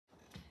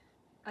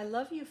I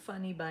love you,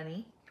 funny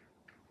bunny.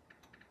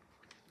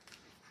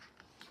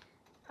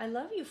 I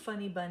love you,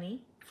 funny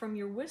bunny, from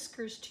your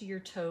whiskers to your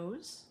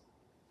toes.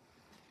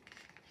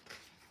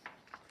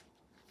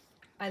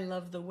 I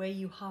love the way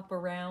you hop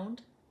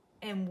around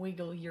and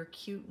wiggle your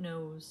cute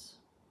nose.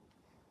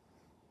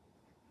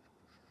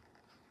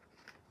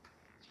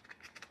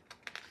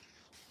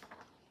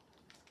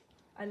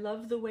 I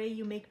love the way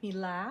you make me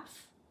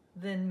laugh,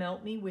 then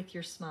melt me with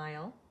your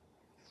smile.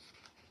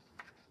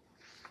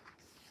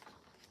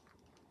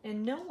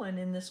 And no one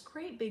in this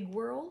great big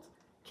world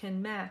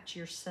can match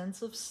your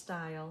sense of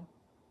style.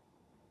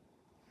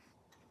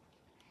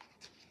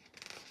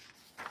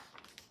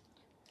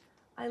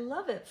 I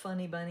love it,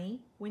 funny bunny,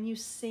 when you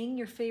sing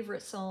your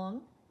favorite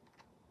song.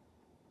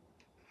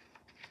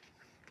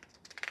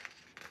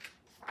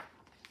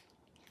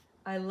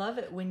 I love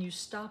it when you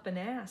stop and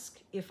ask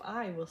if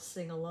I will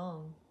sing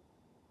along.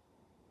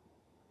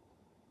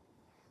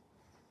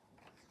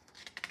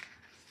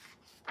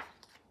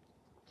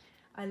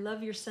 I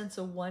love your sense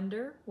of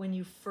wonder when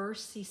you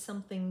first see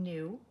something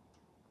new.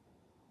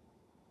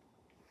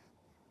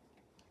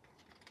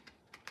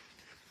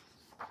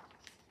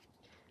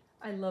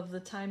 I love the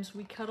times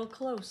we cuddle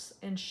close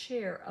and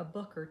share a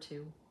book or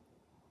two.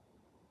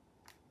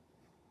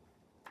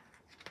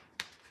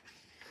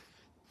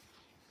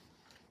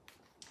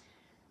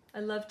 I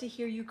love to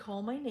hear you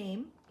call my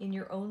name in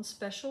your own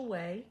special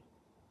way.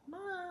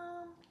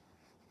 Mom.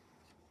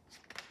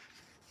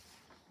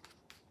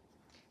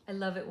 I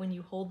love it when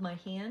you hold my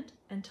hand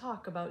and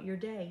talk about your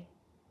day.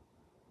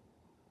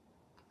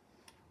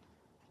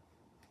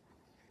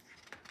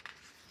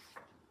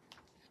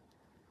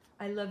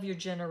 I love your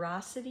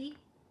generosity,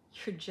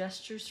 your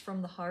gestures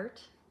from the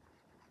heart.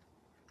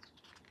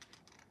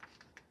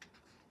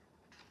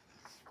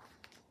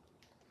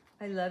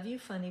 I love you,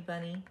 funny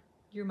bunny.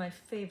 You're my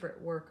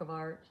favorite work of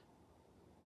art.